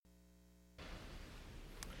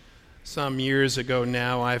Some years ago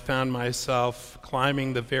now, I found myself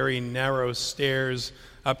climbing the very narrow stairs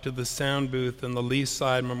up to the sound booth in the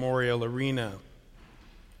Leaside Memorial Arena.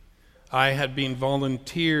 I had been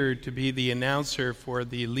volunteered to be the announcer for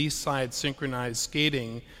the Leaside Synchronized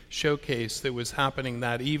Skating Showcase that was happening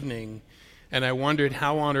that evening, and I wondered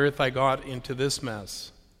how on earth I got into this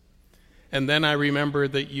mess. And then I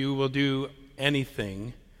remembered that you will do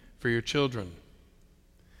anything for your children.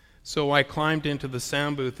 So I climbed into the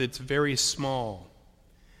sound booth. It's very small.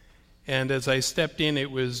 And as I stepped in,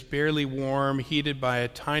 it was barely warm, heated by a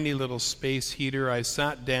tiny little space heater. I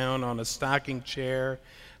sat down on a stacking chair,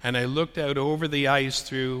 and I looked out over the ice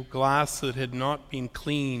through glass that had not been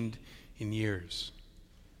cleaned in years.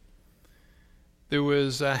 There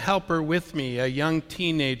was a helper with me, a young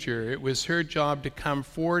teenager. It was her job to come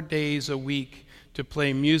 4 days a week to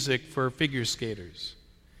play music for figure skaters.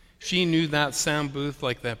 She knew that sound booth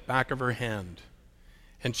like the back of her hand.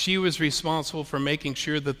 And she was responsible for making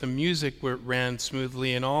sure that the music ran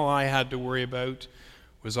smoothly, and all I had to worry about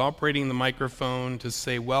was operating the microphone to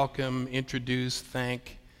say welcome, introduce,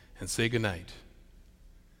 thank, and say goodnight.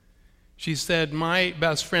 She said, my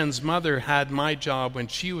best friend's mother had my job when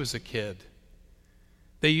she was a kid.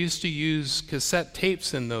 They used to use cassette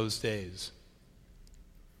tapes in those days.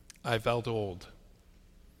 I felt old.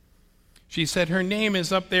 She said, her name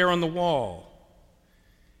is up there on the wall.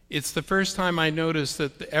 It's the first time I noticed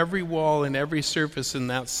that every wall and every surface in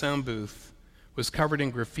that sound booth was covered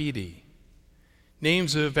in graffiti.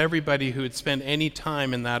 Names of everybody who had spent any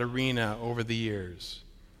time in that arena over the years.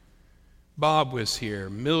 Bob was here,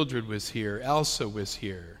 Mildred was here, Elsa was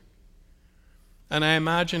here. And I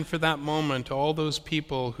imagined for that moment all those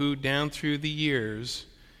people who, down through the years,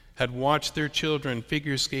 had watched their children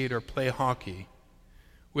figure skate or play hockey,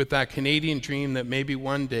 with that Canadian dream that maybe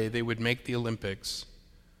one day they would make the Olympics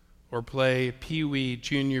or play Pee Wee,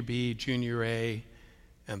 Junior B, Junior A,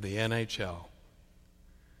 and the NHL.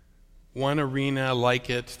 One arena like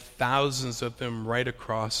it, thousands of them right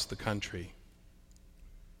across the country.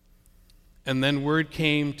 And then word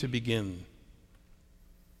came to begin.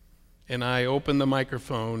 And I opened the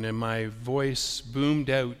microphone and my voice boomed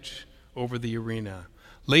out over the arena.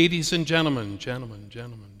 Ladies and gentlemen, gentlemen,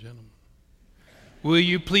 gentlemen, gentlemen. Will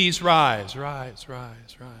you please rise, rise,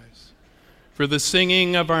 rise, rise, for the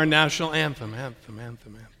singing of our national anthem, anthem,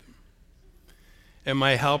 anthem, anthem. And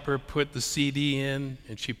my helper put the CD in,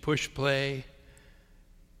 and she pushed play,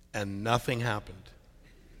 and nothing happened.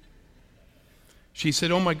 She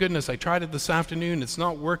said, oh my goodness, I tried it this afternoon. It's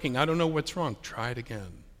not working. I don't know what's wrong. Try it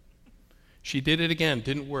again. She did it again.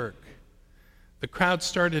 Didn't work. The crowd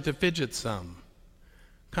started to fidget some.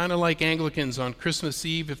 Kind of like Anglicans on Christmas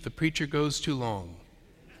Eve if the preacher goes too long.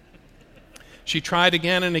 She tried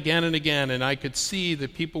again and again and again, and I could see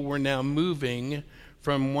that people were now moving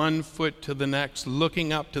from one foot to the next,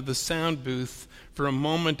 looking up to the sound booth for a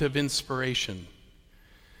moment of inspiration.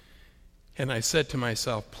 And I said to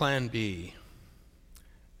myself, Plan B.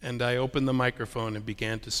 And I opened the microphone and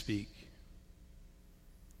began to speak.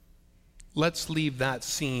 Let's leave that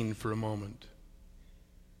scene for a moment.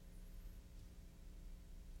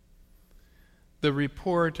 The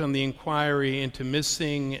report on the inquiry into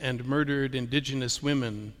missing and murdered Indigenous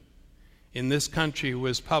women in this country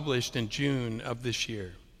was published in June of this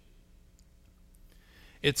year.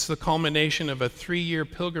 It's the culmination of a 3-year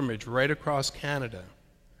pilgrimage right across Canada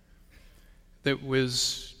that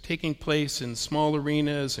was taking place in small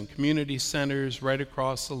arenas and community centers right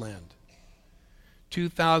across the land.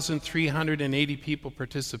 2,380 people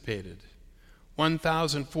participated.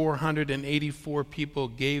 1,484 people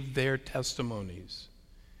gave their testimonies.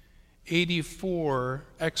 84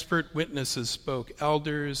 expert witnesses spoke,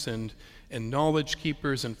 elders and knowledge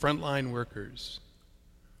keepers and frontline workers.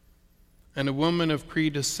 And a woman of Cree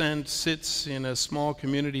descent sits in a small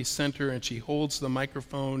community center and she holds the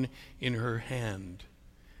microphone in her hand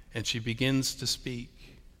and she begins to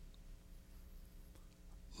speak.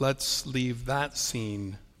 Let's leave that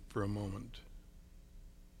scene for a moment.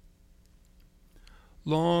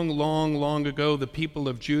 Long, long, long ago, the people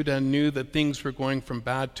of Judah knew that things were going from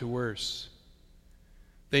bad to worse.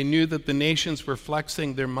 They knew that the nations were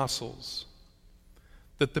flexing their muscles,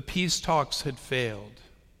 that the peace talks had failed,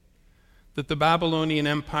 that the Babylonian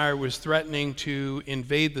Empire was threatening to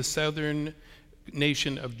invade the southern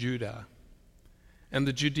nation of Judah, and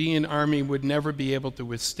the Judean army would never be able to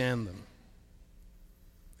withstand them.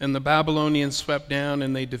 And the Babylonians swept down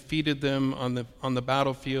and they defeated them on the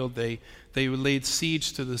battlefield. They laid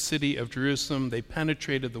siege to the city of Jerusalem. They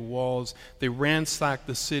penetrated the walls. They ransacked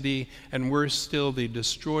the city. And worse still, they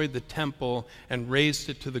destroyed the temple and razed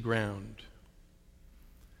it to the ground.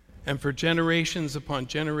 And for generations upon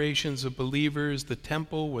generations of believers, the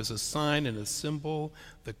temple was a sign and a symbol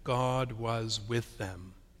that God was with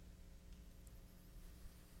them.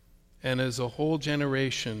 And as a whole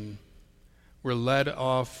generation were led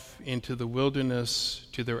off into the wilderness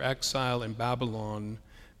to their exile in Babylon,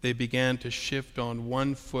 they began to shift on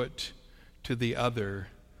one foot to the other,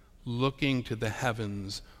 looking to the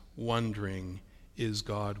heavens, wondering, is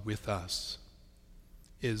God with us?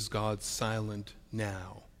 Is God silent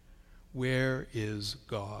now? Where is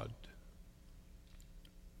God?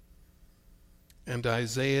 And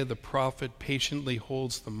Isaiah the prophet patiently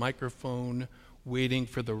holds the microphone, waiting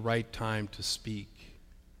for the right time to speak.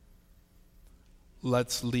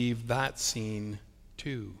 Let's leave that scene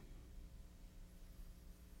too.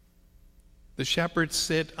 The shepherds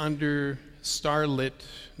sit under starlit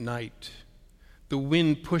night. The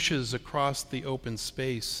wind pushes across the open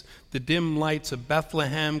space. The dim lights of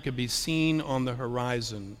Bethlehem can be seen on the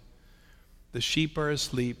horizon. The sheep are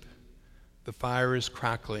asleep. The fire is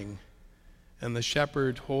crackling. And the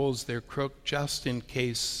shepherd holds their crook just in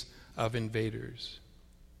case of invaders.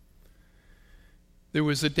 There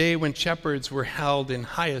was a day when shepherds were held in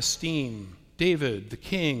high esteem. David, the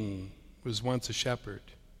king, was once a shepherd.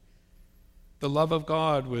 The love of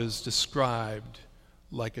God was described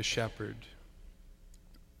like a shepherd.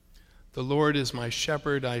 The Lord is my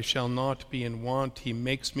shepherd, I shall not be in want. He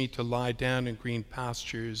makes me to lie down in green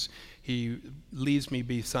pastures. He leads me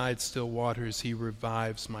beside still waters. He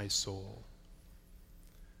revives my soul.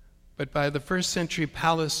 But by the first century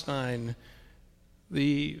Palestine,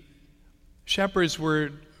 the shepherds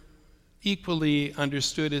were equally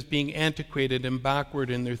understood as being antiquated and backward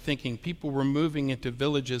in their thinking. People were moving into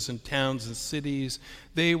villages and towns and cities.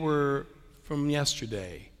 They were from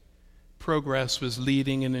yesterday. Progress was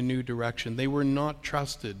leading in a new direction. They were not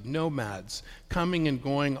trusted, nomads, coming and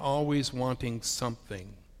going, always wanting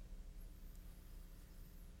something.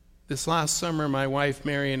 This last summer, my wife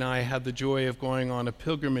Mary and I had the joy of going on a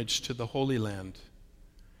pilgrimage to the Holy Land.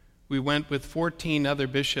 We went with 14 other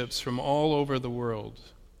bishops from all over the world.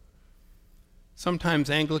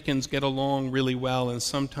 Sometimes Anglicans get along really well, and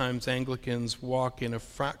sometimes Anglicans walk in a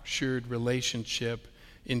fractured relationship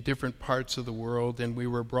in different parts of the world, and we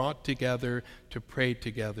were brought together to pray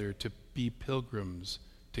together, to be pilgrims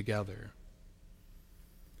together.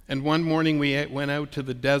 And one morning we went out to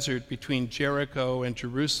the desert between Jericho and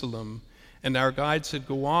Jerusalem, and our guide said,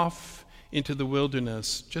 go off into the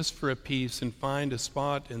wilderness just for a piece and find a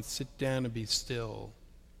spot and sit down and be still.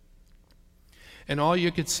 And all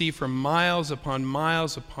you could see for miles upon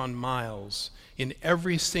miles upon miles, in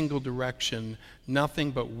every single direction, nothing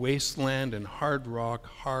but wasteland and hard rock,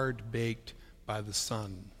 hard-baked by the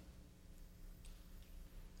sun.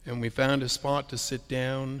 And we found a spot to sit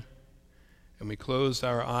down, and we closed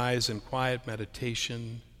our eyes in quiet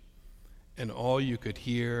meditation, and all you could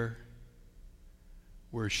hear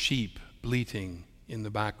were sheep bleating in the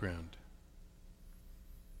background.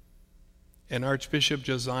 And Archbishop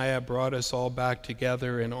Josiah brought us all back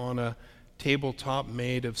together, and on a tabletop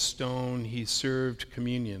made of stone, he served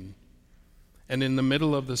communion. And in the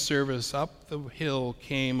middle of the service, up the hill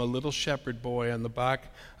came a little shepherd boy on the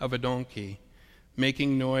back of a donkey,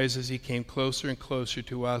 making noise as he came closer and closer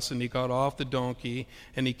to us. And he got off the donkey,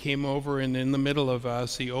 and he came over, and in the middle of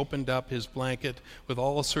us, he opened up his blanket with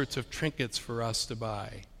all sorts of trinkets for us to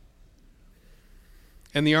buy.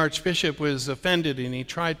 And the Archbishop was offended, and he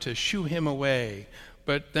tried to shoo him away.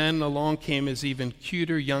 But then along came his even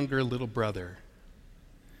cuter, younger little brother,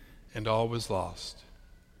 and all was lost.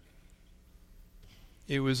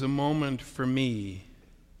 It was a moment for me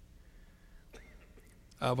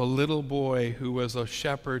of a little boy who was a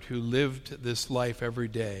shepherd who lived this life every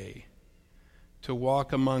day, to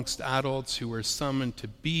walk amongst adults who were summoned to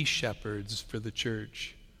be shepherds for the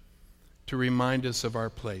church, to remind us of our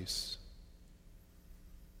place.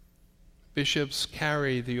 Bishops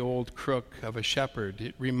carry the old crook of a shepherd.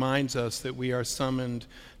 It reminds us that we are summoned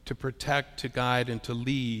to protect, to guide, and to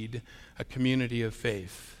lead a community of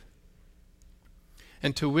faith.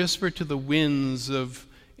 And to whisper to the winds of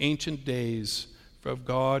ancient days of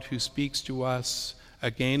God who speaks to us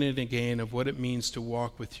again and again of what it means to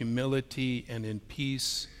walk with humility and in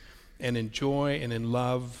peace and in joy and in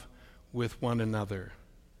love with one another.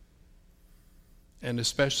 And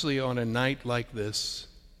especially on a night like this,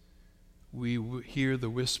 we hear the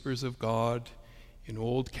whispers of God in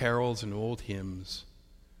old carols and old hymns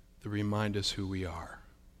that remind us who we are.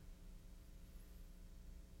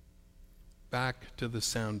 Back to the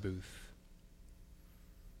sound booth.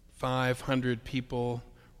 500 people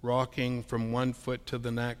rocking from one foot to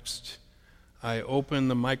the next. I open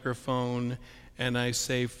the microphone, and I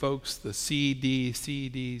say, folks, the CD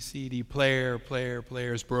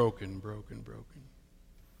player is broken.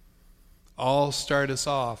 I'll start us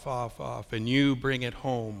off, and you bring it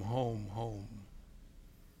home.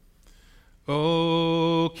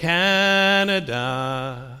 Oh,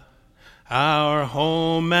 Canada, our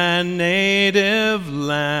home and native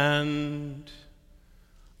land.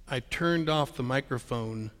 I turned off the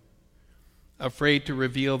microphone, afraid to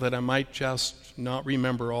reveal that I might just not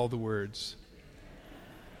remember all the words.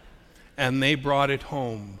 And they brought it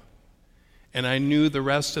home, and I knew the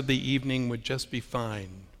rest of the evening would just be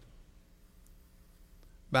fine.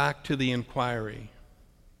 Back to the inquiry.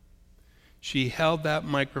 She held that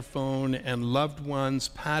microphone, and loved ones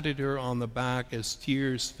patted her on the back as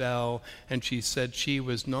tears fell, and she said she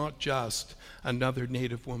was not just another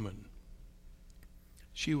Native woman.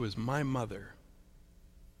 She was my mother.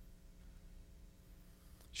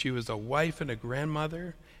 She was a wife and a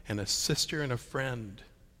grandmother and a sister and a friend.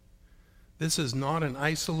 This is not an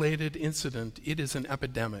isolated incident, it is an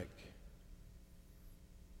epidemic.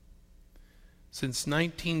 Since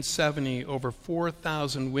 1970, over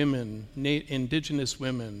 4,000 women, indigenous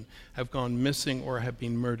women, have gone missing or have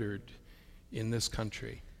been murdered in this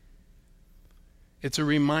country. It's a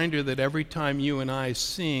reminder that every time you and I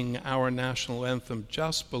sing our national anthem,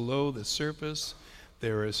 just below the surface,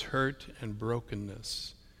 there is hurt and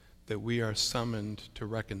brokenness that we are summoned to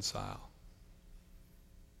reconcile.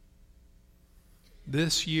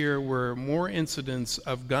 This year were more incidents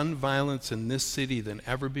of gun violence in this city than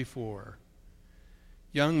ever before.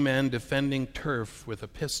 Young men defending turf with a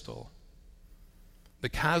pistol. The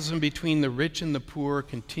chasm between the rich and the poor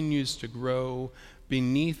continues to grow.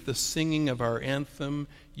 Beneath the singing of our anthem,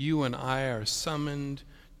 you and I are summoned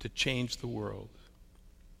to change the world.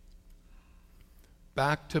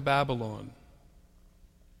 Back to Babylon.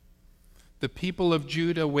 The people of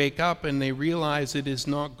Judah wake up and they realize it is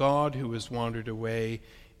not God who has wandered away,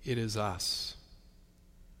 it is us.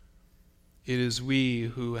 It is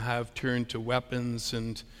we who have turned to weapons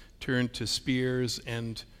and turned to spears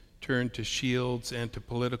and turned to shields and to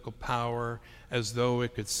political power as though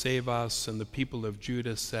it could save us. And the people of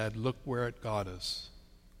Judah said, look where it got us.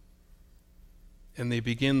 And they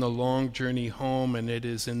begin the long journey home, and it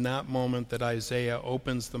is in that moment that Isaiah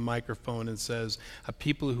opens the microphone and says, a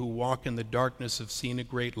people who walk in the darkness have seen a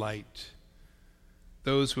great light.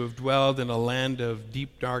 Those who have dwelled in a land of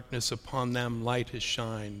deep darkness, upon them light has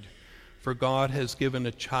shined. For God has given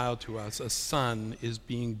a child to us, a son is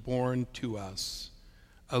being born to us,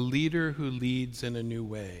 a leader who leads in a new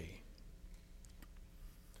way.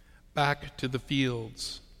 Back to the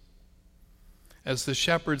fields. As the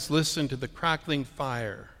shepherds listened to the crackling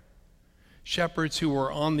fire, shepherds who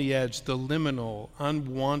were on the edge, the liminal,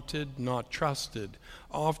 unwanted, not trusted,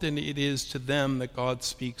 often it is to them that God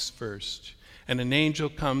speaks first. And an angel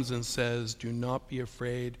comes and says, do not be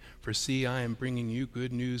afraid, for see, I am bringing you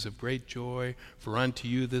good news of great joy. For unto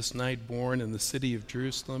you this night born in the city of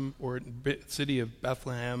Jerusalem, or city of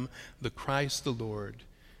Bethlehem, the Christ the Lord.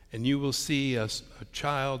 And you will see a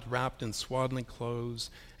child wrapped in swaddling clothes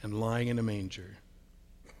and lying in a manger.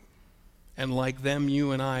 And like them,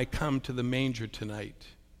 you and I come to the manger tonight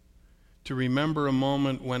to remember a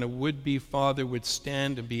moment when a would-be father would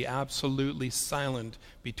stand and be absolutely silent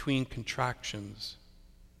between contractions,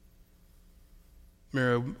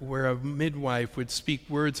 where a midwife would speak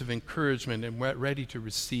words of encouragement and ready to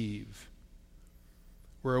receive,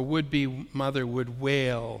 where a would-be mother would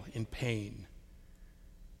wail in pain,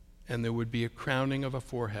 and there would be a crowning of a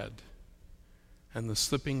forehead and the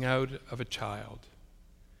slipping out of a child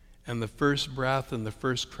and the first breath and the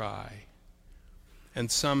first cry.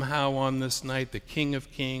 And somehow on this night, the King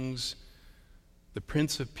of Kings, the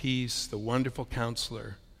Prince of Peace, the Wonderful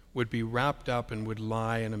Counselor, would be wrapped up and would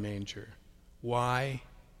lie in a manger. Why?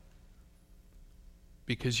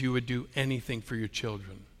 Because you would do anything for your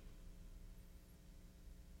children.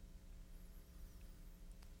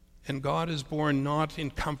 And God is born not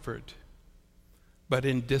in comfort, but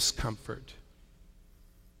in discomfort.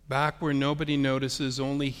 Back where nobody notices,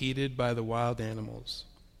 only heeded by the wild animals.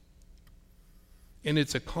 And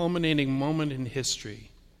it's a culminating moment in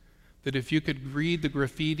history that if you could read the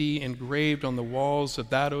graffiti engraved on the walls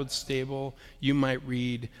of that old stable, you might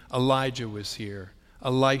read, Elijah was here,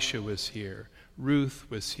 Elisha was here, Ruth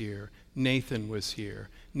was here, Nathan was here,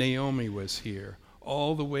 Naomi was here,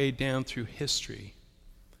 all the way down through history.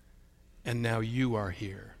 And now you are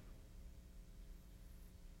here.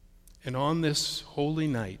 And on this holy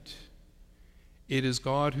night, it is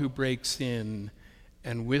God who breaks in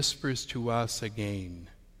and whispers to us again,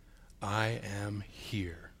 I am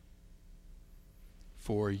here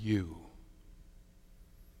for you.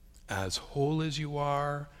 as whole as you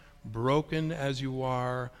are, broken as you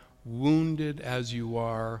are, wounded as you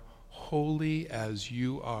are, holy as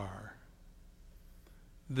you are.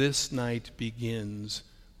 This night begins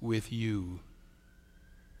with you,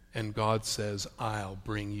 and God says, I'll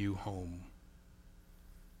bring you home.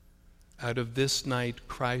 Out of this night,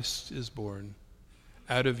 Christ is born.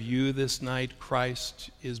 Out of you this night, Christ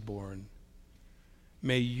is born.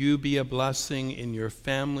 May you be a blessing in your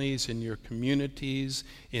families, in your communities,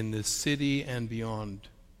 in this city and beyond.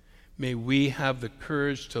 May we have the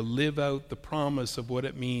courage to live out the promise of what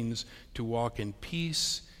it means to walk in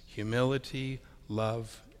peace, humility,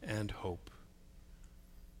 love, and hope.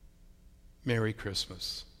 Merry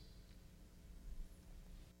Christmas.